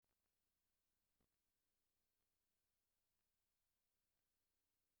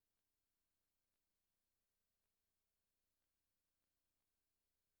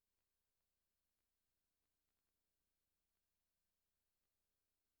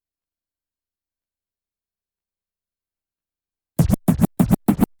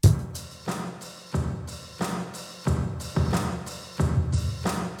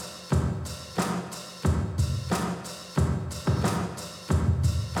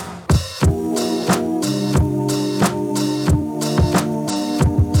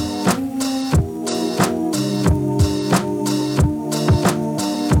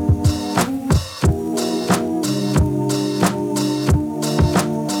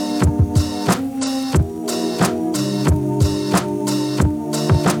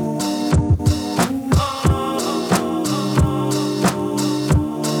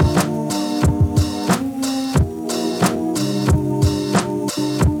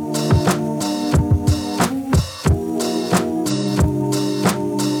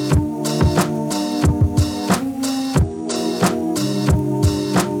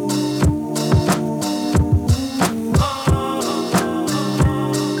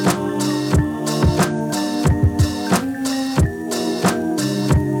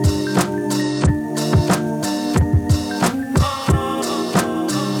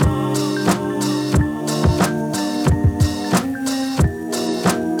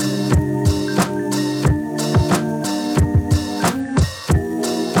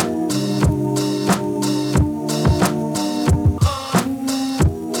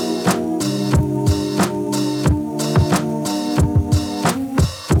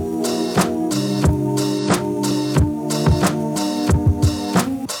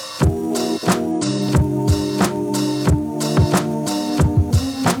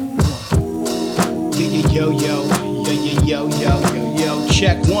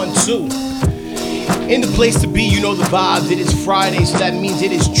1, 2. In the place to be, you know the vibes. It is Friday, so that means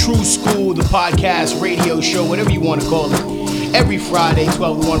it is True School, the podcast, radio show, whatever you want to call it. Every Friday,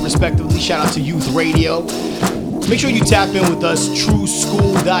 12 to 1 respectively. Shout out to Youth Radio. Make sure you tap in with us,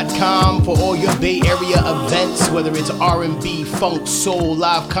 trueschool.com, for all your Bay Area events, whether it's R&B, funk, soul,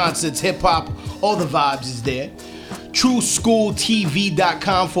 live concerts, hip-hop, all the vibes is there.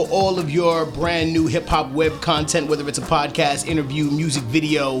 TrueSchoolTV.com for all of your brand new hip-hop web content, whether it's a podcast, interview, music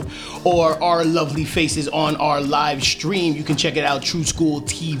video, or our lovely faces on our live stream. You can check it out,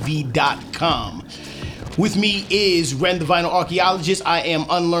 TrueSchoolTV.com. With me is Ren, the Vinyl Archaeologist. I am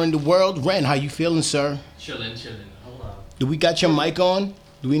Unlearn the World. Ren, how you feeling, sir? Chillin'. Hold on. Do we got your mic on?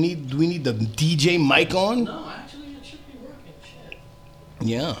 Do we need the DJ mic on? No, actually it should be working. Shit.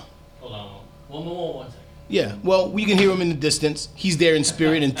 Yeah. Hold on. One second. Yeah, well, we can hear him in the distance. He's there in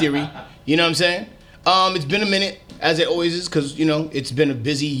spirit and theory. You know what I'm saying? It's been a minute, as it always is, because, you know, it's been a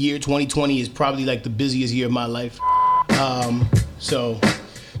busy year. 2020 is probably like the busiest year of my life. So,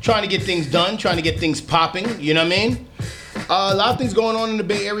 trying to get things done, trying to get things popping, you know what I mean? A lot of things going on in the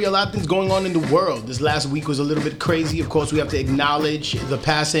Bay Area, a lot of things going on in the world. This last week was a little bit crazy. Of course, we have to acknowledge the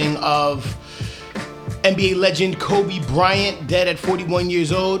passing of NBA legend Kobe Bryant, dead at 41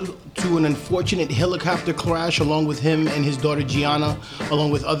 years old, to an unfortunate helicopter crash along with him and his daughter Gianna,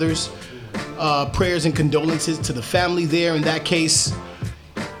 along with others. Prayers and condolences to the family there in that case,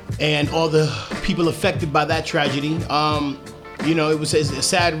 and all the people affected by that tragedy. You know, it was a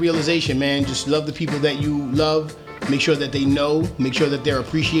sad realization, man. Just love the people that you love. Make sure that they know. Make sure that they're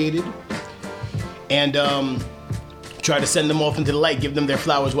appreciated. And try to send them off into the light. Give them their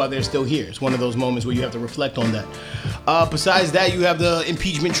flowers while they're still here. It's one of those moments where you have to reflect on that. Besides that, you have the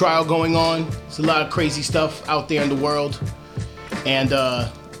impeachment trial going on. It's a lot of crazy stuff out there in the world. And I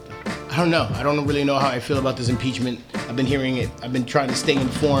don't know. I don't really know how I feel about this impeachment. I've been hearing it. I've been trying to stay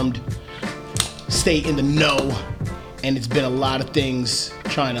informed, stay in the know. And it's been a lot of things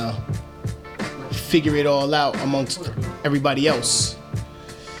trying to figure it all out amongst everybody else.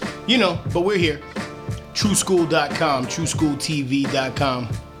 You know, but we're here. TrueSchool.com, TrueSchoolTV.com. I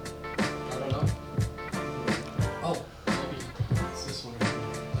don't know. Oh, maybe it's this one.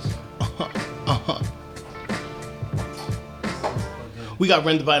 We got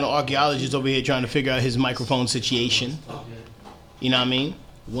Ren, the Vinyl Archaeologist, over here trying to figure out his microphone situation. You know what I mean?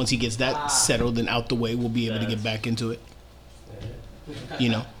 Once he gets that settled and out the way, we'll be able to get back into it. You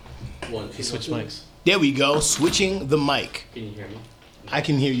know? Switch mics. There we go, switching the mic. Can you hear me? I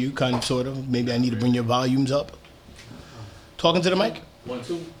can hear you, kind of, sort of. Maybe I need to bring your volumes up. Talking to the mic? 1,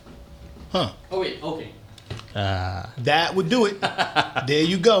 2. Huh. Oh, wait, okay. That would do it. There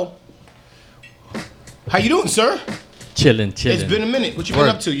you go. How you doing, sir? Chilling. It's been a minute. What you been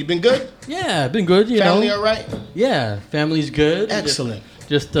up to? You been good? Yeah, been good, you Family know. all right? Yeah, family's good. Excellent.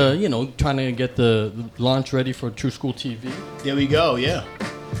 Just you know, trying to get the launch ready for True School TV. There we go, yeah.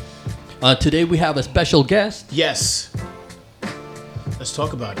 Today we have a special guest. Yes. Let's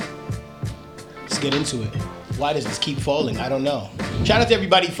talk about it. Let's get into it. Why does this keep falling? I don't know. Shout out to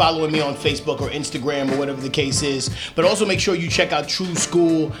everybody following me on Facebook or Instagram or whatever the case is. But also make sure you check out True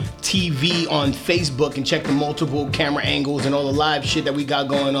School TV on Facebook and check the multiple camera angles and all the live shit that we got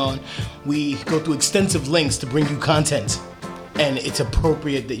going on. We go through extensive links to bring you content. And it's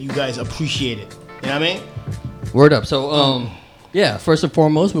appropriate that you guys appreciate it. You know what I mean? Word up. So, yeah, first and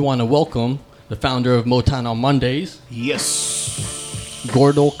foremost, we want to welcome the founder of Motown on Mondays. Yes.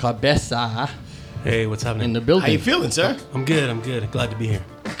 Gordo Cabeza. Hey, what's happening? In the building. How you feeling, sir? I'm good. Glad to be here.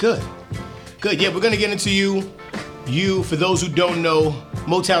 Good. Yeah, we're going to get into you. For those who don't know,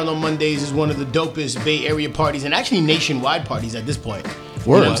 Motown on Mondays is one of the dopest Bay Area parties and actually nationwide parties at this point. You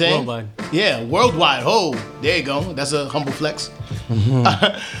know what I'm saying? Worldwide. Yeah, worldwide. Oh, there you go. That's a humble flex.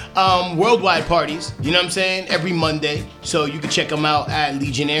 Worldwide parties. You know what I'm saying? Every Monday. So you can check them out at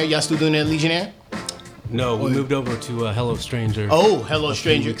Legionnaire. Y'all still doing it at Legionnaire? No, we moved over to Hello Stranger. Oh, Hello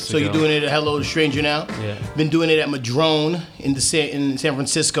Stranger. So you're doing it at Hello Stranger now? Yeah. Been doing it at Madrone in San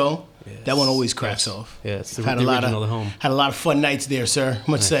Francisco. Yes. That one always cracks off. Yeah, it's the original, the home. Had a lot of fun nights there, sir.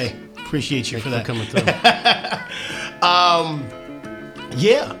 Must say. Appreciate you for that. Coming through.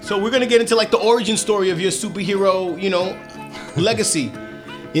 Yeah, so we're gonna get into like the origin story of your superhero, you know, legacy.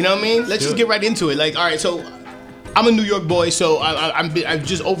 You know what I mean? Let's just get right into it. Like, all right, so I'm a New York boy, so I've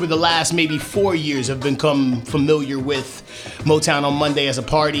just over the last maybe 4 years have become familiar with Motown on Monday as a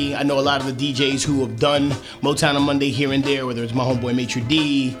party. I know a lot of the DJs who have done Motown on Monday here and there, whether it's my homeboy Maitre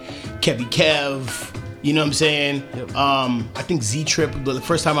D, Kevy Kev, you know what I'm saying? Yep. I think Z Trip, the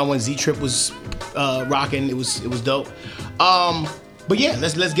first time I went Z Trip was rocking. It was dope. But yeah,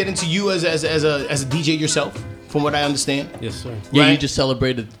 let's get into you as a DJ yourself. from what I understand. Yes, sir. Yeah, you Right. just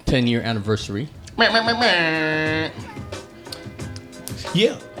celebrated the 10-year anniversary.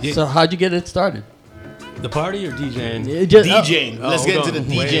 Yeah. Yeah. So how'd you get it started? The party or DJing? DJing. Oh, Let's get we're into the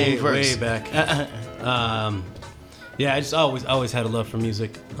going DJing way, first. Way back. Yeah, I just always had a love for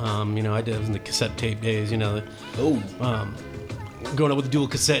music. I did it was in the cassette tape days. Oh. Growing up with dual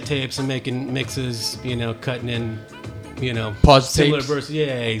cassette tapes and making mixes. Cutting in. Pause similar tapes. verses. Yeah,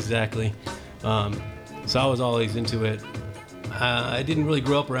 exactly. So I was always into it. I didn't really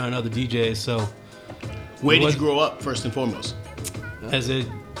grow up around other DJs, so Where did you grow up, first and foremost? as a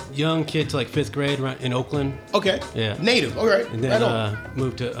young kid to like 5th grade in Oakland, Okay. Yeah. Native. All right. and Right then on.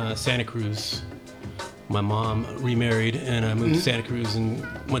 moved to Santa Cruz. My mom remarried, and I moved to Santa Cruz and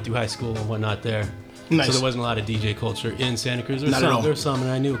went through high school and whatnot there. Nice. So there wasn't a lot of DJ culture in Santa Cruz. Not at all. There were some, and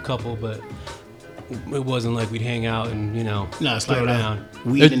I knew a couple, but it wasn't like we'd hang out and Nah, it's throw like down.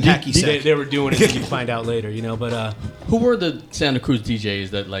 weed and hacky They, sack. they were doing it, and you find out later, But Who were the Santa Cruz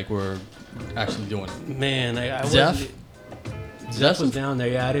DJs that like were actually doing it? man, I Zeph? wasn't- Zeph was Zeph? down there.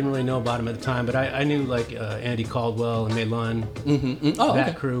 Yeah, I didn't really know about him at the time, but I knew like Andy Caldwell and Melun, Oh, that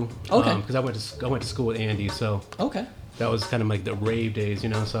okay. crew. Okay. Because I went to school with Andy, so Okay. that was kind of like the rave days,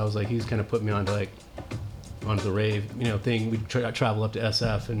 So I was like, he's kind of put me onto the rave, thing. We'd travel up to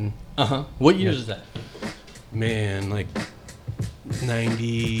SF, and What years is that? man, like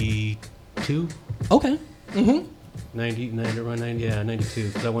 92, Okay. 92.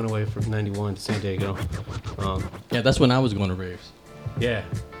 Because I went away from 91 to San Diego. Yeah, that's when I was going to raves. Yeah,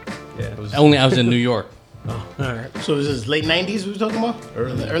 it was. Only I was in New York. Oh, all right. So is this late 90s we were talking about?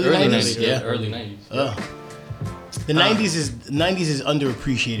 Early 90s? Yeah. Early 90s. The 90s is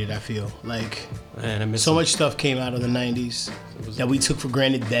underappreciated, I feel. Like, Man, I miss so him. much stuff came out of the 90s that we took for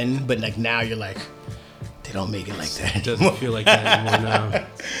granted then, but like now you're like, they don't make it like that. It doesn't feel like that anymore now.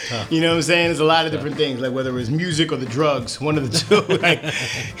 You know what I'm saying? There's a lot of different things, like whether it was music or the drugs, one of the two. Like,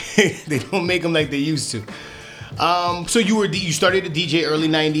 they don't make them like they used to. So you started to DJ early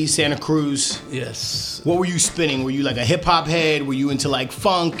 90s, Santa Cruz. Yes. What were you spinning? Were you like a hip hop head? Were you into like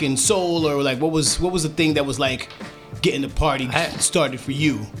funk and soul, or like what was the thing that was like getting the party started for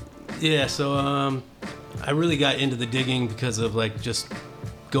you? Yeah, so I really got into the digging because of like just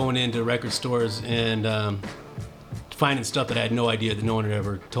going into record stores and finding stuff that I had no idea that no one had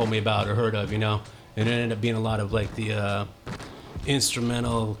ever told me about or heard of, And it ended up being a lot of like the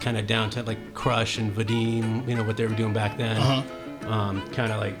instrumental kind of downtown, like Crush and Vadim, what they were doing back then.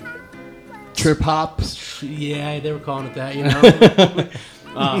 Kind of like Trip hop. yeah, they were calling it that,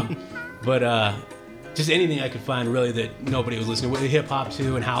 but just anything I could find really that nobody was listening to, hip hop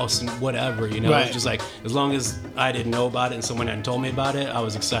to and house and whatever, It Right. was just like, as long as I didn't know about it and someone hadn't told me about it, I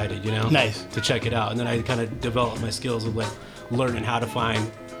was excited, Nice. to check it out. And then I kind of developed my skills of like learning how to find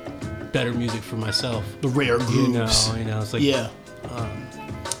better music for myself. The rare grooves. It's like Yeah.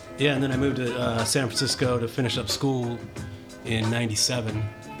 yeah, and then I moved to San Francisco to finish up school in '97,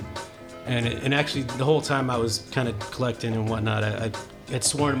 and actually the whole time I was kind of collecting and whatnot. I had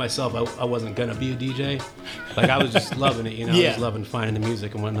sworn to myself I wasn't gonna be a DJ. Like I was just loving it, I Yeah. was loving finding the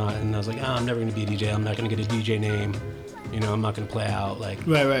music and whatnot. And I was like, I'm never gonna be a DJ. I'm not gonna get a DJ name. I'm not gonna play out. Like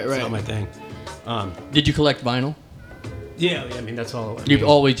Right. it's not my thing. Did you collect vinyl? Yeah, I mean that's all. You've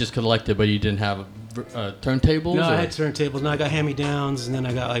always just collected, but you didn't have turntables? No, or? I had turntables. No, I got hand-me-downs, and then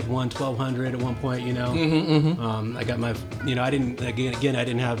I got like 1200 at one point. I got my, I didn't I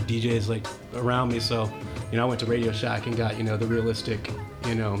didn't have DJs like around me, so I went to Radio Shack and got the realistic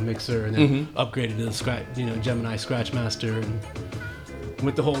mixer, and then upgraded to the scratch, Gemini Scratch Master, and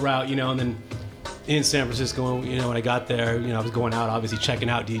went the whole route, and then in San Francisco, when I got there, I was going out, obviously checking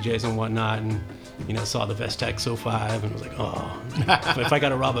out DJs and whatnot, and saw the Vestex 05 and was like, oh, if I got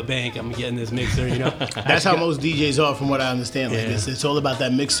to rob a bank, I'm getting this mixer, That's how most DJs are, from what I understand. Like Yeah. it's all about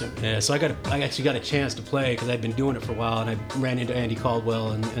that mixer. Yeah, so I actually got a chance to play because I'd been doing it for a while, and I ran into Andy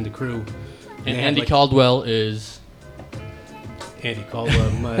Caldwell and the crew. And they had, Andy like, Caldwell is Andy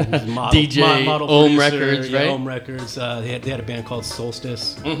Caldwell, my model, DJ, model Ohm producer, Records, yeah, right? Ohm Records. They had a band called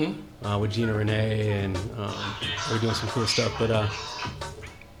Solstice with Gina Renee, and they were doing some cool stuff. But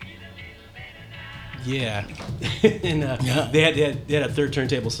yeah, and they had a third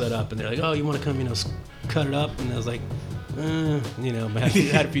turntable set up, and they're like, "Oh, you want to come, cut it up?" And I was like, I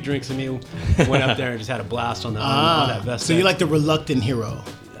had a few drinks in me, went up there and just had a blast on that Vestex. So you're like the reluctant hero.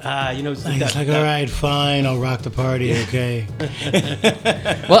 It's It's like, all right, fine, I'll rock the party, okay.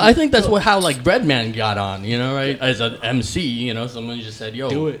 well, I think that's how like Breadman got on, right? As an MC, someone just said, "Yo,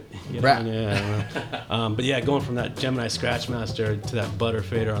 do it." Rap. But yeah, going from that Gemini Scratch Master to that Butter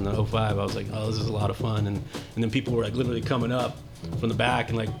Fader on the 05, I was like, oh, this is a lot of fun. And then people were like literally coming up from the back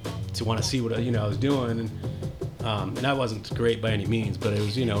and like to want to see what I was doing. And And I wasn't great by any means, but it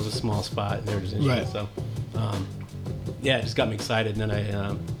was, it was a small spot and they were just interested. Right. So, yeah, it just got me excited. And then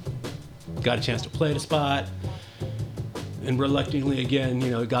I got a chance to play the spot. And reluctantly, again,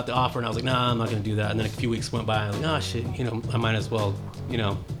 got the offer, and I was like, nah, I'm not going to do that. And then a few weeks went by, and I'm like, oh, shit, I might as well,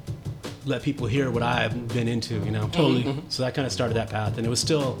 let people hear what I've been into, Totally. Mm-hmm. So that kind of started that path. And it was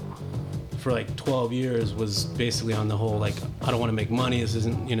still, for like 12 years, was basically on the whole, like, I don't want to make money. This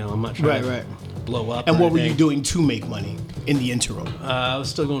isn't, I'm not trying to blow up. And or what were you anything. doing to make money in the interim? I was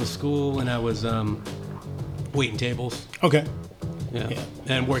still going to school, and I was waiting tables. Okay. Yeah.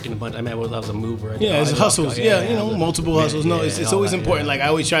 And working a bunch. I mean, I was a mover. Yeah, it's hustles. Yeah, multiple hustles. No, it's all always that, important. yeah. Like I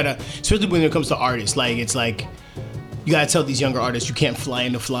always try to, especially when it comes to artists. Like it's like you gotta tell these younger artists you can't fly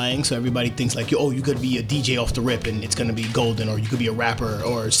into flying. So everybody thinks like, oh, you could be a DJ off the rip and it's gonna be golden, or you could be a rapper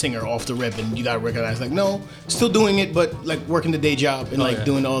or a singer off the rip, and you gotta recognize like, no, still doing it, but like working the day job and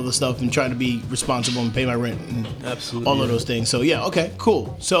doing all the stuff and trying to be responsible and pay my rent and Absolutely, all of those things. So yeah, okay,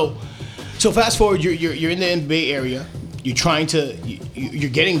 cool. So fast forward, you're in the Bay Area. You're trying to,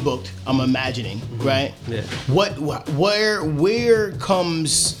 you're getting booked. I'm imagining, right? Yeah. Where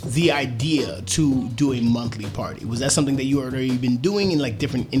comes the idea to do a monthly party? Was that something that you already been doing in like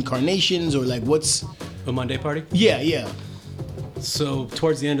different incarnations, or like what's? A Monday party? Yeah. So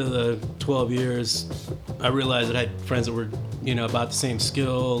towards the end of the 12 years, I realized that I had friends that were, about the same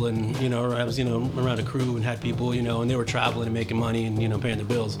skill, and I was, around a crew and had people, and they were traveling and making money and paying their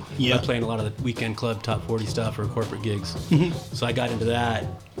bills. Yeah. I was playing a lot of the weekend club top 40 stuff or corporate gigs. So I got into that,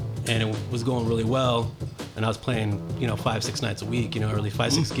 and it was going really well. And I was playing, 5-6 nights a week, early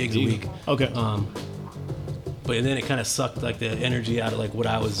 5-6 gigs a week. Okay. But then it kind of sucked like the energy out of like what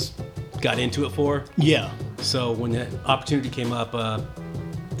I got into it for. Yeah. So when the opportunity came up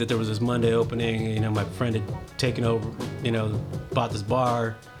that there was this Monday opening, my friend had taken over, bought this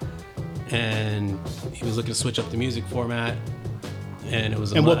bar, and he was looking to switch up the music format. And it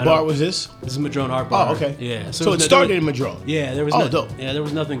was. And what bar was this? This is Madrone Art Bar. Oh, okay. Yeah. So it started in Madrone. Yeah, there was. Dope. Yeah, there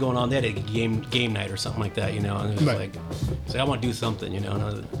was nothing going on. They had a game night or something like that, And it was Right. like, I want to do something, And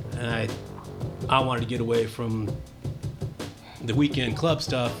I wanted to get away from the weekend club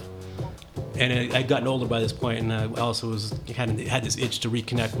stuff. And I'd gotten older by this point, and I also had this itch to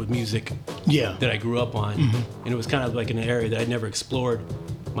reconnect with music Yeah. that I grew up on. And it was kind of like in an area that I'd never explored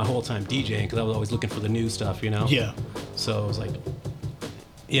my whole time DJing, because I was always looking for the new stuff, Yeah. So I was like,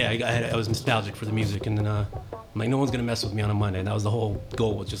 I was nostalgic for the music, and then I'm like, no one's gonna mess with me on a Monday. And that was the whole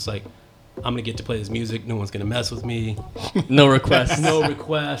goal, was just like, I'm gonna get to play this music. No one's gonna mess with me. No requests. No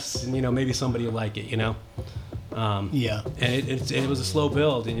requests, and maybe somebody will like it, Yeah. And it was a slow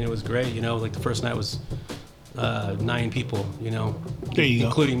build, and it was great. Like the first night was 9 people, There you go.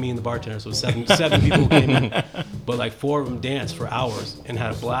 including me and the bartender. So seven people came in, but like 4 of them danced for hours and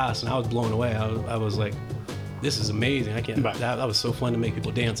had a blast, and I was blown away. I was like, this is amazing. I can't. Right. That was so fun to make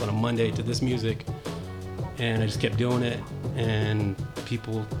people dance on a Monday to this music, and I just kept doing it, and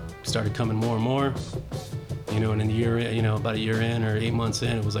people started coming more and more. And in the year, about a year in or 8 months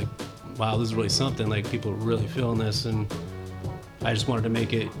in, it was like, wow, this is really something. Like, people are really feeling this, and I just wanted to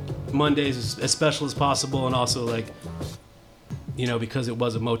make it Mondays as special as possible, and also like, because it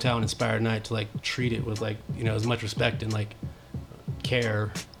was a Motown inspired night, to like treat it with like, as much respect and like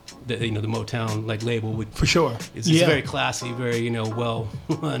care that the Motown like label would. For sure. It's very classy, very well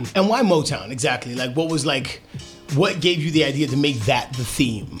run. And why Motown exactly? Like, what gave you the idea to make that the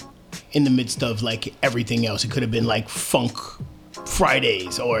theme in the midst of like everything else? It could have been like funk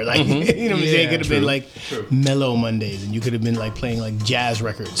Fridays, or like you know what I'm saying? It could have been like mellow Mondays, and you could have been like playing like jazz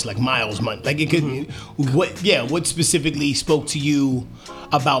records, like Miles Monday. Like it could. What specifically spoke to you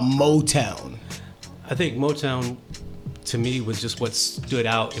about Motown? I think Motown, to me, was just what stood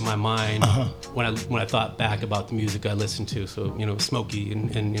out in my mind when I thought back about the music I listened to. So Smokey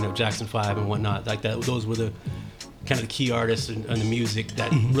and Jackson 5 and whatnot, like that. Those were the kind of the key artists and the music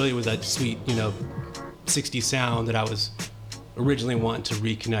that really was that sweet 60s sound that I was originally wanting to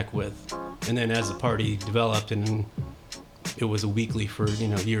reconnect with. And then as the party developed and it was a weekly for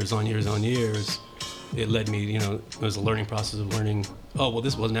years on years, it led me, it was a learning process of learning, oh, well,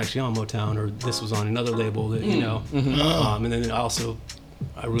 this wasn't actually on Motown, or this was on another label that, and then also,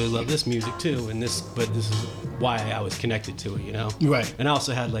 I really love this music too, but this is why I was connected to it, Right. And I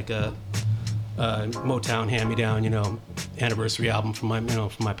also had like a Motown hand-me-down, anniversary album from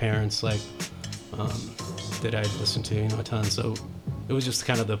my parents, like, that I listened to, a ton. So it was just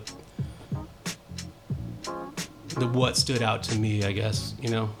kind of the what stood out to me, I guess,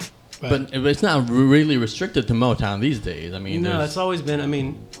 Right. But it's not really restricted to Motown these days. I mean, no, it's always been. I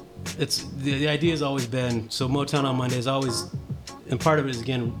mean, it's the idea has always been. So Motown on Mondays always, and part of it is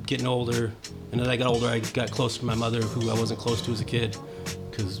again getting older And as I got older, I got closer to my mother, who I wasn't close to as a kid,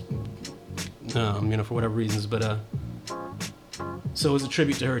 because for whatever reasons. But so it was a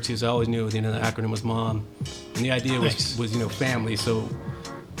tribute to her too. So I always knew, the acronym was MOM, and the idea was family. So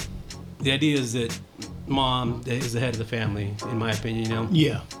the idea is that mom is the head of the family, in my opinion.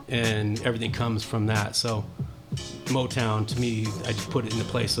 Yeah. And everything comes from that. So Motown, to me, I just put it in the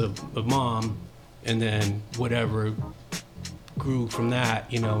place of mom, and then whatever grew from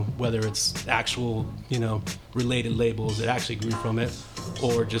that, whether it's actual, related labels that actually grew from it,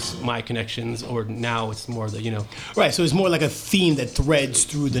 or just my connections, or now it's more the, Right, so it's more like a theme that threads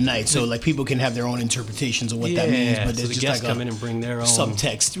through the night, so like people can have their own interpretations of what that means, but so there's the just guests like come in and bring their own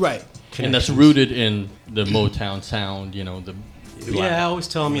subtext, right? And that's rooted in the Motown sound, the I always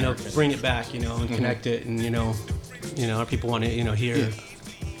tell them, bring it back, and connect it, and people want to, hear.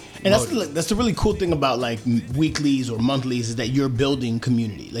 And that's the really cool thing about like weeklies or monthlies, is that you're building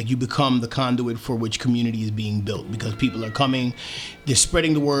community. Like you become the conduit for which community is being built, because people are coming, they're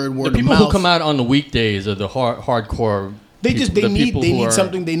spreading the word the of people mouth. who come out on the weekdays are the hardcore. They need are,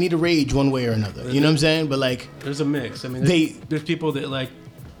 something. They need a rage one way or another. You know what I'm saying? But like, there's a mix. I mean, there's people that like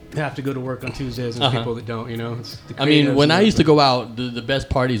have to go to work on Tuesdays, and people that don't. It's the when I used to go out, the best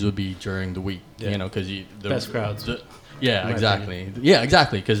parties would be during the week. Yeah. Because the best crowds. Yeah, exactly. Yeah,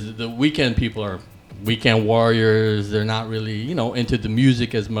 exactly. Because the weekend people are weekend warriors. They're not really, into the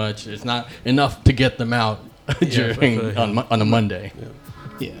music as much. It's not enough to get them out on a Monday.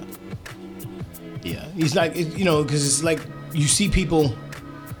 Yeah. It's like, because it's like you see people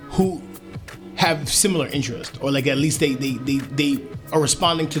who have similar interest, or like at least they are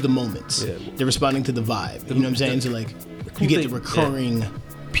responding to the moments. Yeah. They're responding to the vibe. You know what I'm saying? So like you get the recurring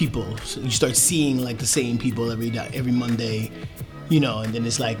people. So you start seeing like the same people every Monday, and then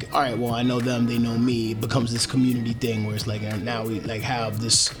it's like, all right, well, I know them, they know me. It becomes this community thing where it's like, now we like have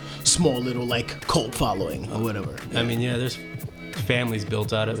this small little like cult following or whatever. I mean, there's families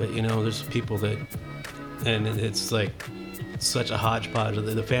built out of it. There's people that, and it's like such a hodgepodge.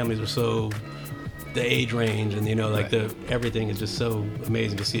 The families are so, the age range, and everything is just so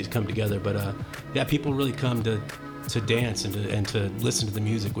amazing to see it come together. But people really come to dance and to listen to the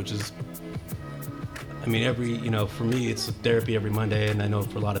music, which is, I mean, for me, it's therapy every Monday, and I know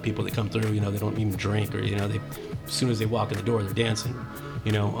for a lot of people that come through, they don't even drink, or they, as soon as they walk in the door, they're dancing,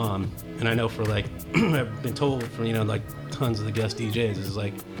 and I know for like, I've been told from like tons of the guest DJs,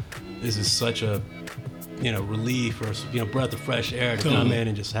 this is such a relief, or breath of fresh air to come in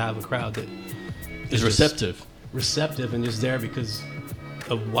and just have a crowd that is receptive and just there because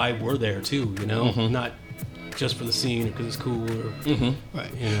of why we're there too, not just for the scene or because it's cool, or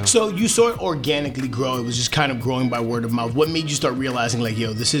right. So you saw it organically grow. It was just kind of growing by word of mouth. What made you start realizing like,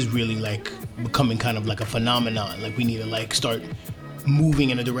 this is really like becoming kind of like a phenomenon? Like we need to like start moving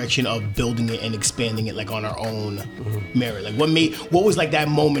in a direction of building it and expanding it like on our own merit. Like what was like that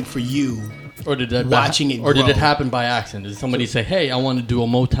moment for you? Or did that watching it or grow? Did it happen by accident? Did somebody say, "Hey, I want to do a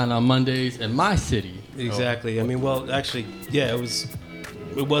Motown on Mondays in my city"? Exactly. I mean, well, actually,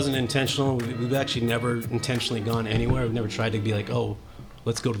 it wasn't intentional. We've actually never intentionally gone anywhere. We've never tried to be like, oh,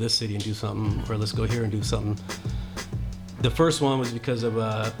 let's go to this city and do something, or let's go here and do something. The first one was because of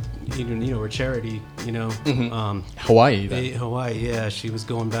a charity, Hawaii. Hawaii, yeah. She was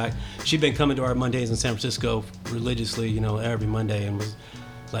going back. She'd been coming to our Mondays in San Francisco religiously, every Monday, and was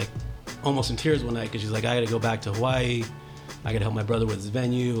like almost in tears one night because she's like, I got to go back to Hawaii. I got to help my brother with his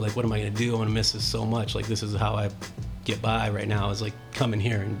venue. Like, what am I going to do? I'm going to miss this so much. Like, this is how I get by right now, is like coming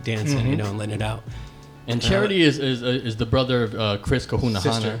here and dancing, and letting it out. And Charity is the brother of Chris Kahunahana.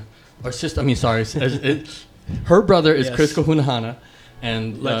 Sister. Or sister, I mean, sorry. Her brother is Chris Kahunahana.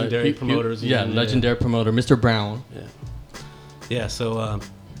 And legendary promoters. Legendary promoter, Mr. Brown. Yeah, so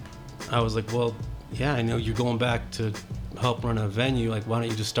I was like, well, I know you're going back to help run a venue. Like, why don't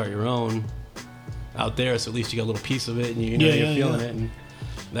you just start your own out there, so at least you got a little piece of it, and you're feeling it. And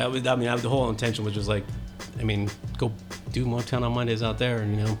that was, the whole intention was just like, go do Motown on Mondays out there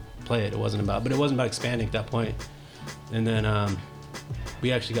and, play it. It wasn't about expanding at that point. And then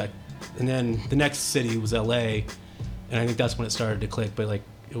we actually got, and then the next city was LA, and I think that's when it started to click. But like,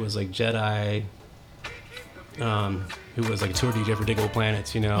 it was like Jedi, who was like a tour DJ for Diggable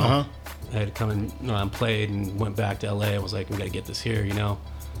Planets, I had come and played and went back to LA and was like, we got to get this here,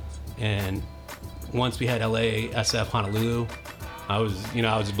 And once we had LA, SF, Honolulu, I was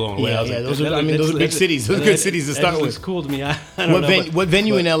just blown away. Those are big cities. Those are good cities to start with. It was cool to me. I don't know. What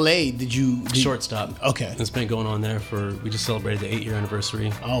venue in LA did you? Shortstop. Okay. It's been going on there we just celebrated the 8-year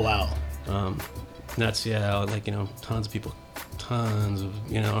anniversary. Oh, wow. That's, tons of people, tons of,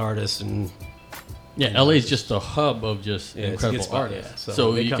 artists and Yeah, LA is just a hub of just it's a good incredible spot, artists. yeah.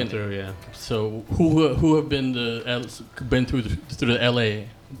 So they you come can. through, yeah. So who have been through the LA?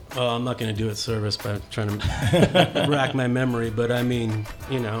 Oh, I'm not going to do it service by trying to rack my memory, but I mean,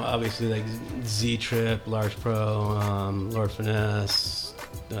 you know, obviously like Z Trip, Large Pro, Lord Finesse,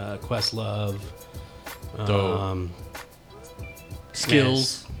 Questlove, Dope.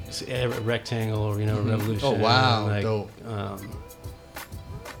 Skills. Rectangle, you know, Revolution. Oh wow, like, dope.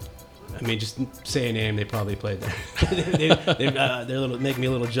 I mean, just say a name, they probably played there. They're make me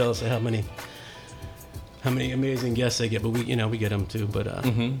a little jealous of how many amazing guests they get, but we get them too. But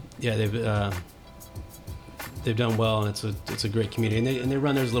yeah, they've done well, and it's a great community, and they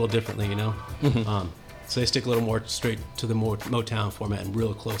run theirs a little differently, you know. So they stick a little more straight to the more Motown format and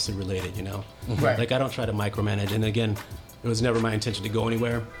real closely related, you know. Right. Like I don't try to micromanage, and again, it was never my intention to go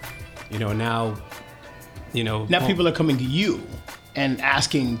anywhere, you know. Now, you know, Now people are coming to you and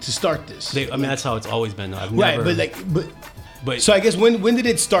asking to start this. I mean, that's how it's always been. I've Right, never, but so I guess when did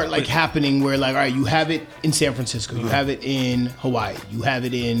it start like happening where like, all right, you have it in San Francisco, you have it in Hawaii, you have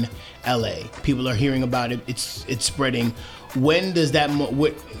it in LA, people are hearing about it, it's spreading. When does that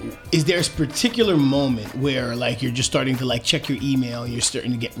what is there a particular moment where like you're just starting to like check your email and you're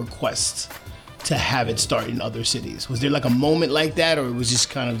starting to get requests to have it start in other cities? Was there like a moment like that, or it was just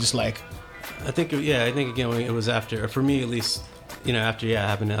kind of just like, I think again it was after, for me at least, you know, after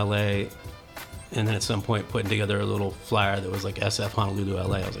happened in LA, and then at some point putting together a little flyer that was like SF Honolulu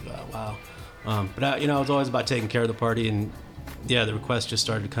LA. I was like, oh wow. But I was always about taking care of the party, and yeah, the requests just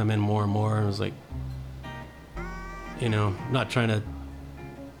started to come in more and more, and I was like, you know, not trying to.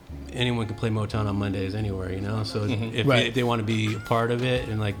 Anyone can play Motown on Mondays anywhere, you know. So if they want to be a part of it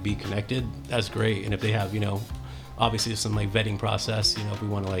and like be connected, that's great. And if they have, you know, obviously some like vetting process, you know, if we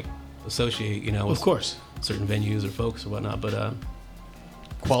want to like associate, you know, with of course, certain venues or folks or whatnot, but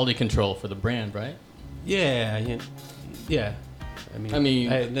Quality control for the brand, right? yeah. I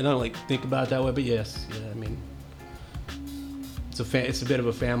mean, I don't like think about it that way, but yes, yeah. I mean, it's a bit of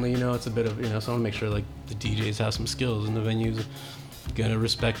a family, you know. It's a bit of, you know. So I want to make sure like the DJs have some skills and the venues gonna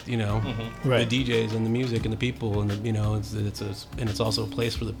respect, you know, Right. the DJs and the music and the people, and the, you know, it's also a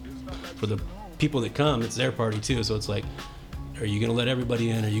place for the people that come. It's their party too, so it's like, are you gonna let everybody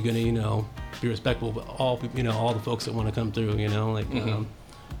in? Are you gonna, you know, be respectful of all people, you know, all the folks that want to come through, you know, like,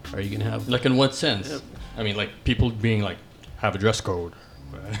 are you gonna have Like in what sense? I mean, like people being like, have a dress code.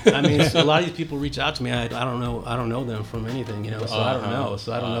 I mean, a lot of these people reach out to me. I don't know them from anything, you know. So I don't know.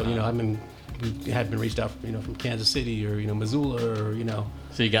 So I don't know. You know, we had been reached out, you know, from Kansas City or, you know, Missoula or, you know.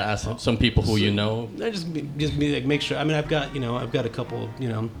 So you got to ask some people who you know. I just be like, make sure. I mean, I've got a couple, you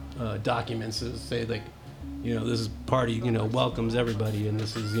know, documents that say like, you know, this is party, you know, welcomes everybody, and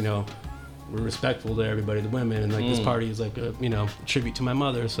this is, you know, we're respectful to everybody, the women, and like this party is like a, you know, tribute to my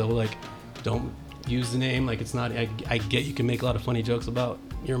mother. So like, don't use the name, like it's not. I get you can make a lot of funny jokes about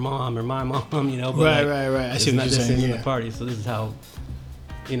your mom or my mom, you know. But right. I see it's what not you're just saying. in Yeah. the party. So this is how,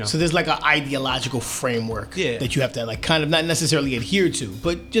 you know. So there's like an ideological framework that you have to like kind of not necessarily adhere to,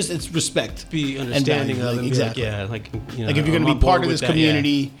 but just it's respect, be understanding and of, and exactly. be like, yeah, like, you know, Like if you're I'm gonna on be part board of with this that, yeah.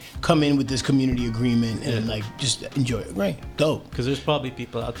 community, come in with this community agreement and like just enjoy it. Right, dope. Because there's probably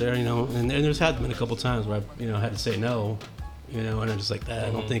people out there, you know, and there's had been a couple times where I, you know, had to say no, you know, and I'm just like that.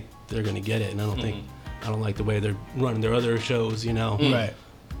 I don't think they're gonna get it, and I don't like the way they're running their other shows, you know. Right.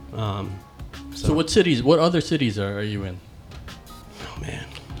 So what other cities are you in? Oh man.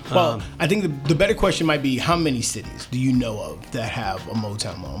 Well, I think the better question might be how many cities do you know of that have a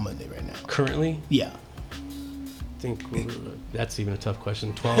Motown on Monday right now? Currently, Yeah. I think that's even a tough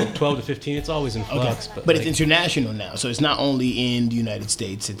question. 12 to 15. It's always in Okay. flux, But like, it's international now, so it's not only in the United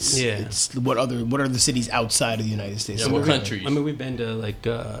States. It's what are the cities outside of the United States? Yeah, So what we're- countries? I mean, we've been to like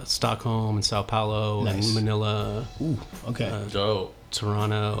Stockholm and Sao Paulo Nice. and Manila, Ooh, okay. Dope.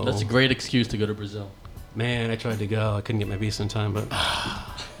 Toronto. That's a great excuse to go to Brazil. Man, I tried to go. I couldn't get my visa in time, but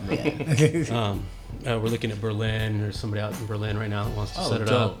Man. we're looking at Berlin. There's somebody out in Berlin right now that wants to set it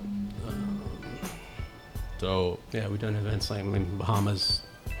dope. up. Dope. Yeah, we've done events like in Bahamas,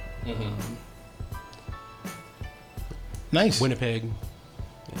 Nice. Winnipeg.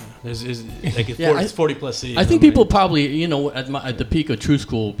 Yeah, there's like it's Yeah, 40 plus cities. I think I'm like- people probably, you know, at the peak of True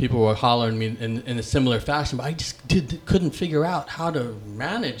School, people were hollering me in a similar fashion, but I just couldn't figure out how to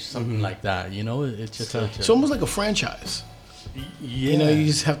manage something like that. You know, it's just such a, It's almost like a franchise. yeah. You know, you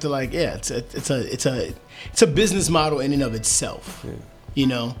just have to like, it's a business model in and of itself. Yeah. You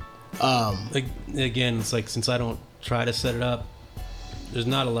know, like again, it's like since I don't try to set it up, there's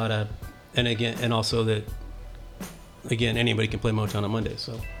not a lot of, and also that, again, anybody can play Motown on Monday,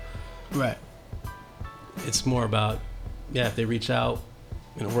 so right. it's more about, if they reach out,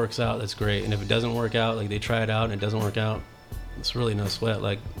 and it works out, that's great. And if it doesn't work out, like they try it out and it doesn't work out, it's really no sweat.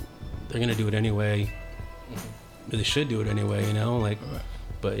 Like they're gonna do it anyway. They should do it anyway, you know. Like,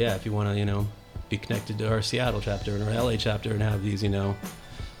 but yeah, if you want to, you know, be connected to our Seattle chapter and our LA chapter and have these, you know,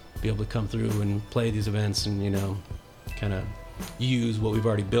 be able to come through and play these events and, you know, kind of use what we've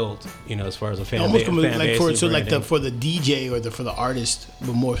already built, you know, as far as a fan, Almost fan like base. for and so like branding. for the DJ or for the artist,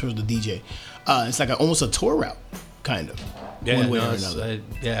 but more for the DJ. It's like almost a tour route, kind of. Yeah, one way no, or it's- another.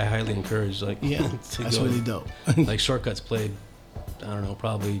 I highly encourage, like, Yeah, to that's go. really dope. Like Shortcuts played, I don't know,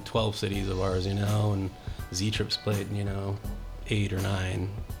 probably 12 cities of ours, you know, and Z-Trips played, you know, 8 or 9.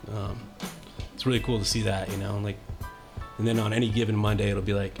 It's really cool to see that, you know, like, and then on any given Monday, it'll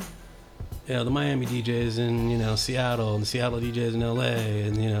be like, yeah, the Miami DJs in, you know, Seattle, and the Seattle DJs in LA,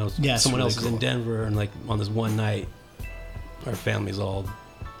 and, you know, Yeah, it's someone really else is cool. in Denver, and like on this one night, our family's all,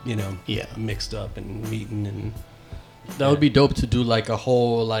 you know, Yeah. mixed up and meeting and. That would be dope to do like a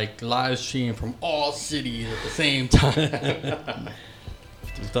whole like live stream from all cities at the same time.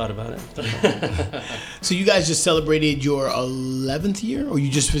 We thought about it. So you guys just celebrated your 11th year, or you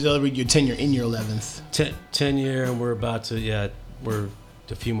just celebrated your 10 year in your 11th? 10 year, and we're about to, we're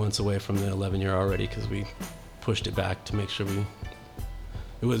a few months away from the 11 year already because we pushed it back to make sure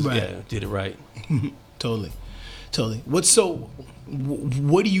Right. did it right. Totally.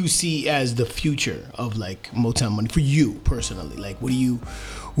 What do you see as the future of like Motown Money for you personally? Like,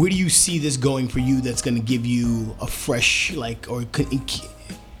 where do you see this going for you? That's going to give you a fresh, like, or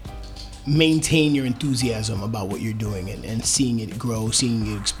maintain your enthusiasm about what you're doing and seeing it grow, seeing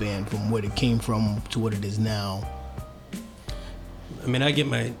it expand from what it came from to what it is now. I mean,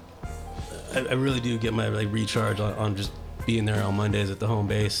 I really do get my like recharge on just being there on Mondays at the home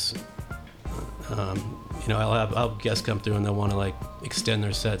base. You know, I'll have guests come through and they'll want to like extend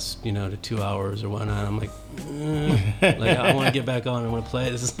their sets, you know, to 2 hours or whatnot. I'm like, like I want to get back on. I want to play.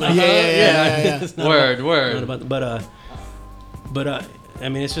 This is not, Yeah. It's not Word. not about, but I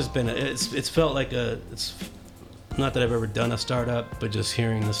mean, it's just been it's felt like it's not that I've ever done a startup, but just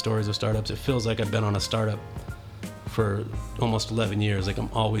hearing the stories of startups, it feels like I've been on a startup for almost 11 years. Like I'm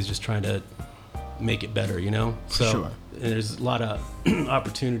always just trying to make it better, you know. So Sure. there's a lot of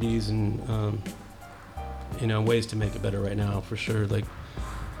opportunities and you know, ways to make it better right now for sure. Like,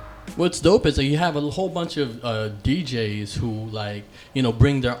 What's dope is that you have a whole bunch of DJs who like, you know,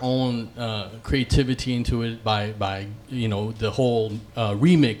 bring their own creativity into it by you know, the whole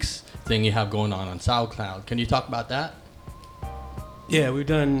remix thing you have going on SoundCloud. Can you talk about that? yeah, we've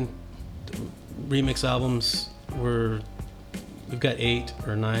done remix albums. We've got 8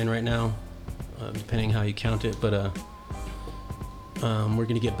 or 9 right now, depending how you count it. But we're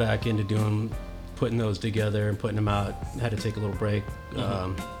gonna get back into putting those together and putting them out. Had to take a little break.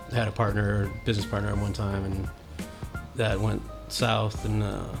 Had a business partner at one time, and that went south. And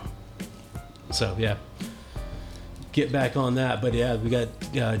so yeah, get back on that. But yeah, we got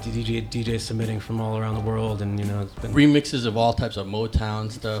DJs submitting from all around the world, and you know, it's been Remixes of all types of Motown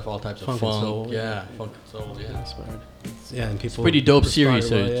stuff, all types of Funk funk. and soul. Yeah, funk and soul. Yeah. inspired. Yeah, and people. Pretty dope responded series.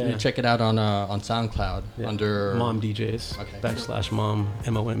 So well, yeah. check it out on SoundCloud Yeah. under Mom DJs. Okay. / Mom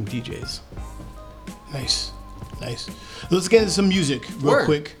MOM DJs. Nice. Let's get into some music real Word.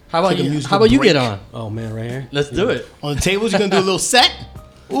 quick. How about Take a you? musical How about you break. get on? Oh man, right here. Let's do it. On the tables, you're gonna do a little set.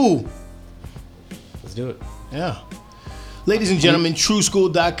 Ooh, Let's do it. yeah. Ladies and gentlemen,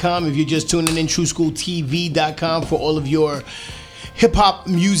 TrueSchool.com. If you're just tuning in, TrueSchoolTV.com for all of your hip-hop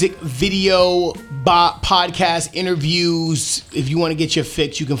music, video, podcast, interviews. If you want to get your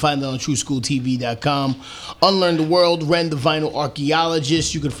fix, you can find that on TrueSchoolTV.com. Unlearn the World, Ren the Vinyl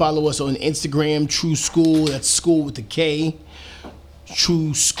Archaeologist. You can follow us on Instagram, True School. That's school with a K.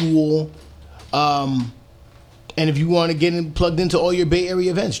 True School. And if you want to get plugged into all your Bay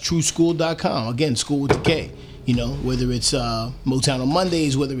Area events, TrueSchool.com. Again, school with the K. You know, whether it's Motown on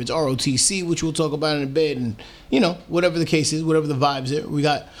Mondays, whether it's ROTC, which we'll talk about in a bit, and, you know, whatever the case is, whatever the vibes are. We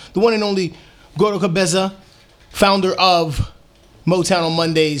got the one and only Gordo Cabeza, founder of Motown on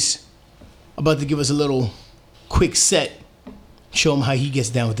Mondays, about to give us a little quick set, show him how he gets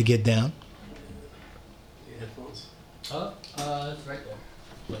down with the get down. Headphones. It's right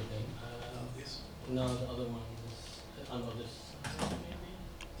there. No, the other one is on this side,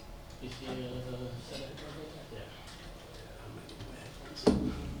 maybe. You see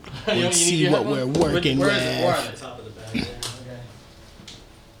Let's see what we're working Where with. is it? Where are they? Top of the bag there. Okay.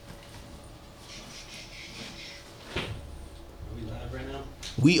 Are we live right now?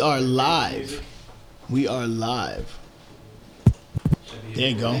 We are live. We are live. There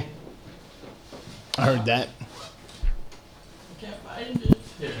you go. I heard that. I can't find it.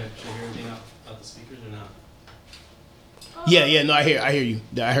 Here. Should I hear anything out the speakers or not? Yeah. No, I hear you.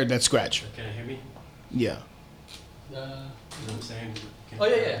 I heard that scratch. Can you hear me? Yeah. You know what I'm saying? Oh,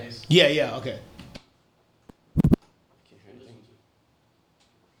 yeah. Yeah. Okay. Can't hear anything.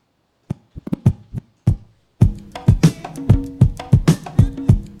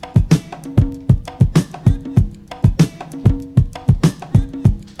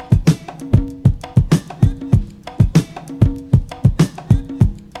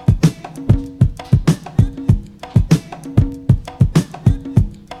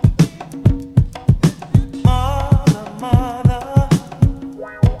 Mother,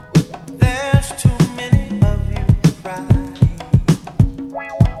 there's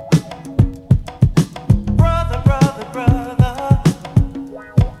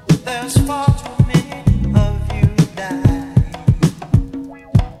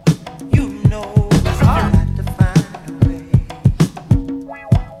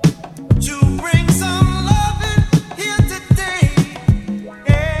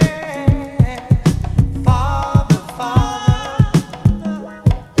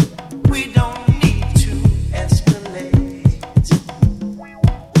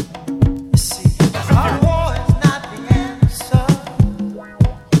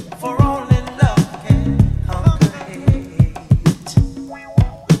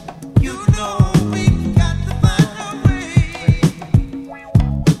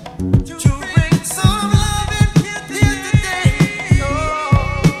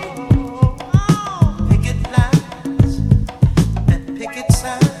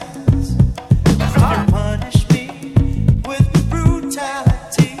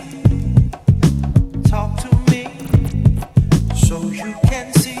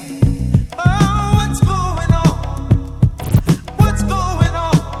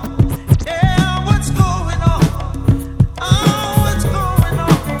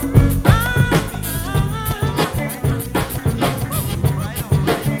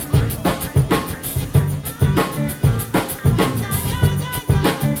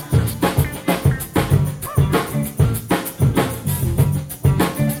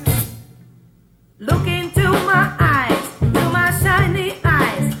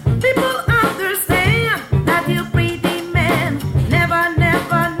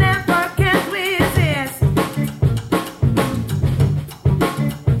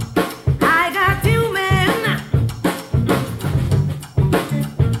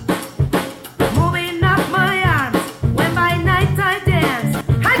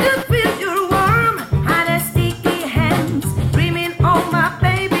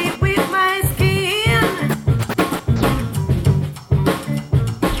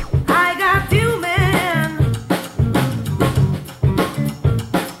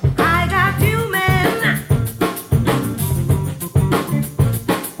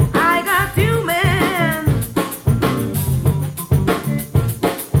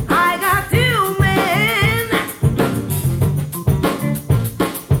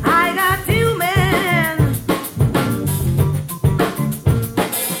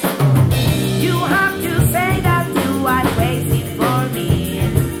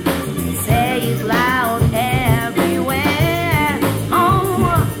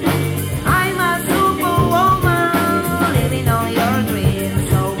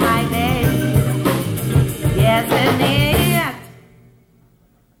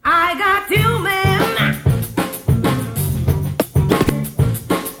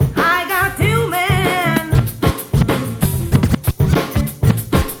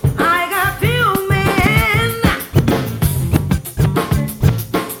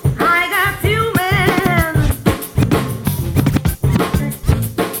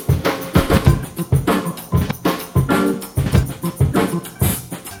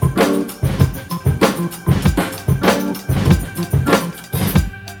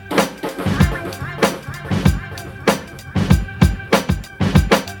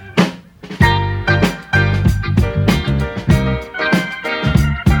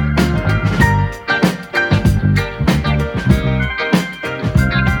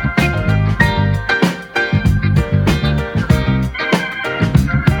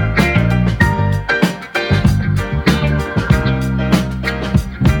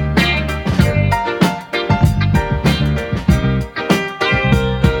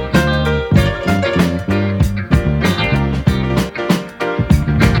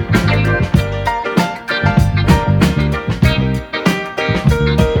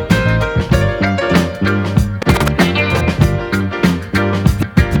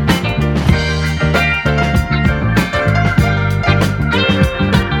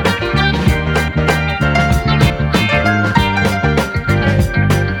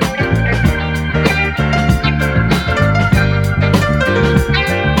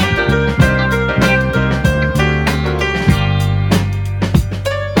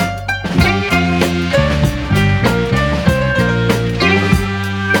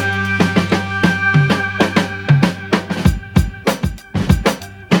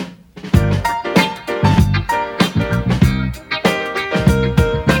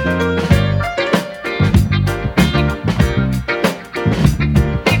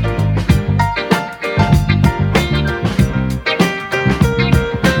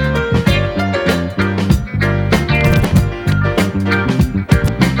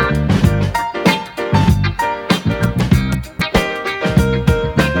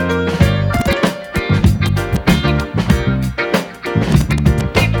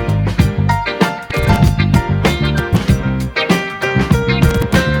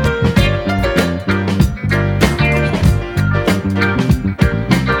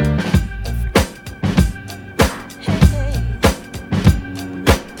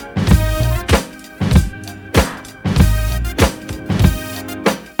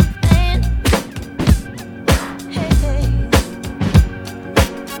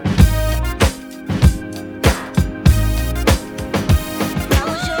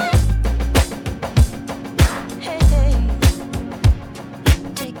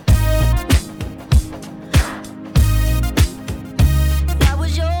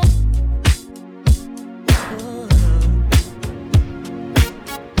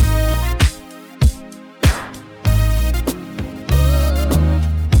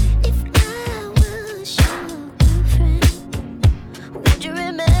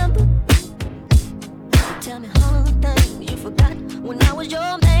when I was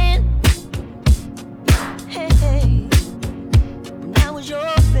your man. Hey, hey, when I was your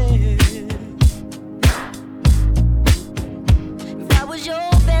man. If I was your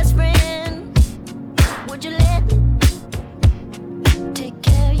best friend, would you let me take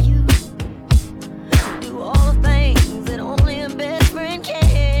care of you? Do all the things that only a best friend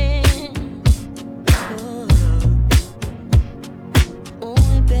can.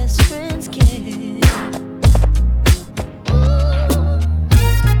 Only best friends can.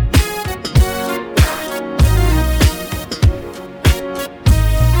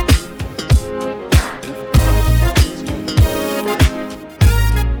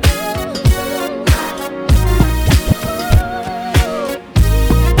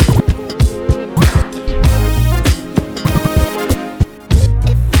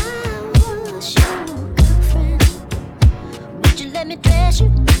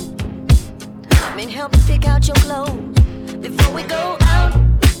 Help you pick out your clothes before we go out.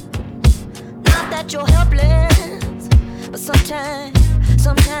 Not that you're helpless, but sometimes those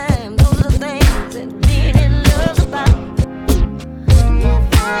are the things that being in love's about.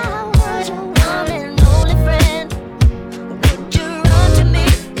 If I was your one and only friend, would you run to me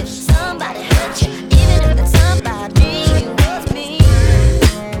if somebody hurt you, even if that somebody was me?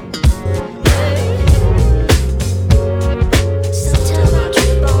 Sometimes I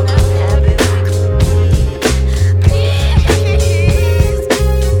trip on how happy we could be. Please.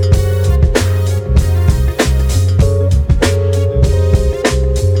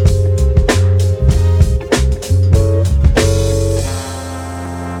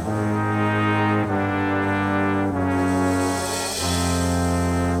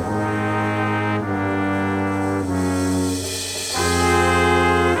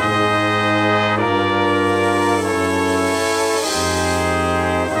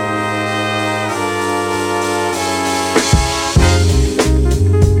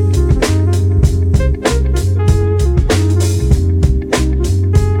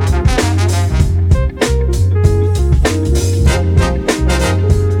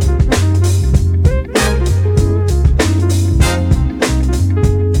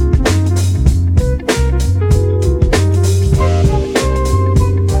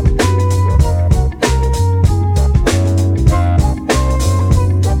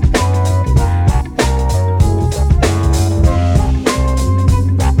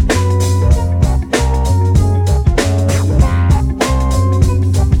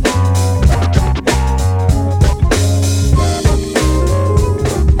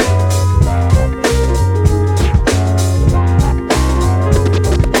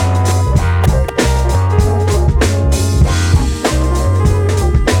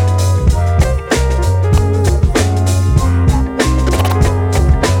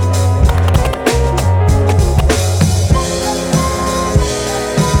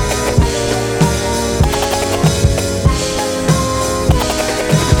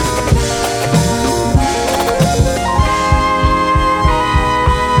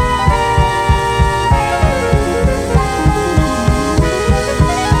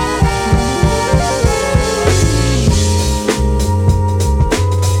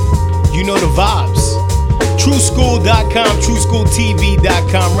 vibes. TrueSchool.com,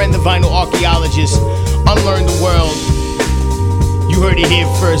 TrueSchoolTV.com. Ren the Vinyl Archaeologist. Unlearn the world. You heard it here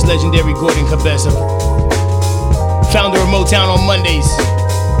first. Legendary Gordon Cabeza, founder of Motown on Mondays.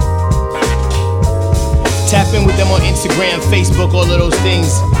 Tap in with them on Instagram, Facebook, all of those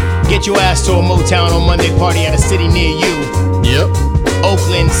things. Get your ass to a Motown on Monday party at a city near you. Yep.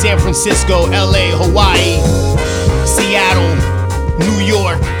 Oakland, San Francisco, LA, Hawaii, Seattle, New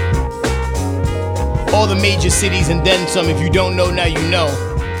York. All the major cities and then some. If you don't know, now you know.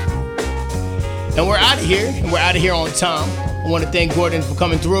 And we're out of here. And we're out of here on time. I want to thank Gordon for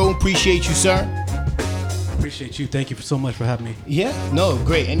coming through. Appreciate you, sir. Appreciate you. Thank you so much for having me. Yeah, no,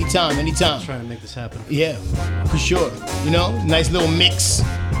 great. Anytime. I'm trying to make this happen. Yeah, for sure. You know, nice little mix.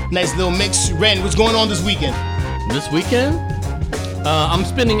 Ren, what's going on this weekend? This weekend? I'm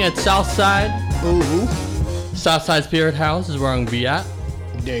spinning at Southside. Ooh. Southside Spirit House is where I'm going to be at.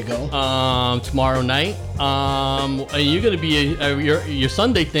 There you go. Tomorrow night. And you're going to be your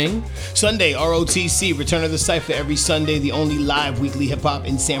Sunday thing. Sunday, ROTC, Return of the Cypher, every Sunday, the only live weekly hip-hop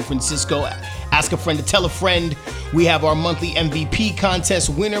in San Francisco. Ask a friend to tell a friend. We have our monthly MVP contest.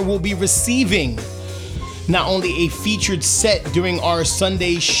 Winner will be receiving not only a featured set during our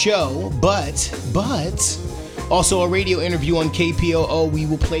Sunday show, but also a radio interview on KPOO. We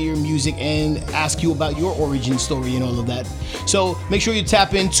will play your music and ask you about your origin story and all of that. So make sure you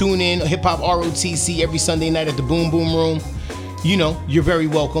tap in, tune in, Hip Hop ROTC every Sunday night at the Boom Boom Room. You know, you're very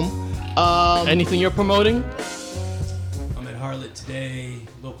welcome. Anything you're promoting? I'm at Harlot today,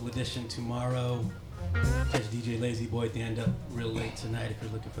 local edition tomorrow. Catch DJ Lazy Boy at the end up real late tonight if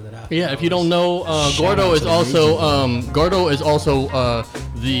you're looking for that after. Yeah, if you don't know, Gordo is also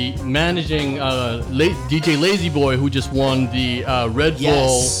the managing DJ Lazy Boy who just won the Red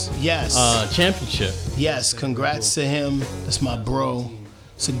Bull championship. Yes, congrats to him. That's my bro.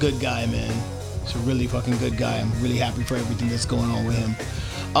 It's a good guy, man. It's a really fucking good guy. I'm really happy for everything that's going on with him.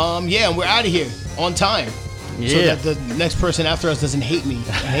 Yeah, and we're out of here on time. Yeah. So that the next person after us doesn't hate me and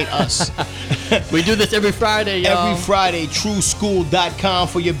hate us. We do this every Friday, y'all. Every Friday, TrueSchool.com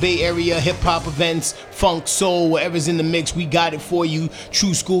for your Bay Area hip-hop events, funk, soul, whatever's in the mix, we got it for you.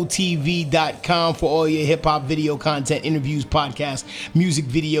 TrueSchoolTV.com for all your hip-hop video content, interviews, podcasts, music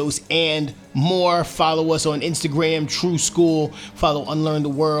videos, and more. Follow us on Instagram, True School. Follow Unlearn the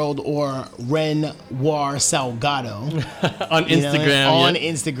World or Renoir Salgado. On Instagram. On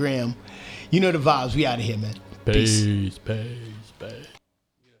Instagram. You know the vibes. We out of here, man. Peace.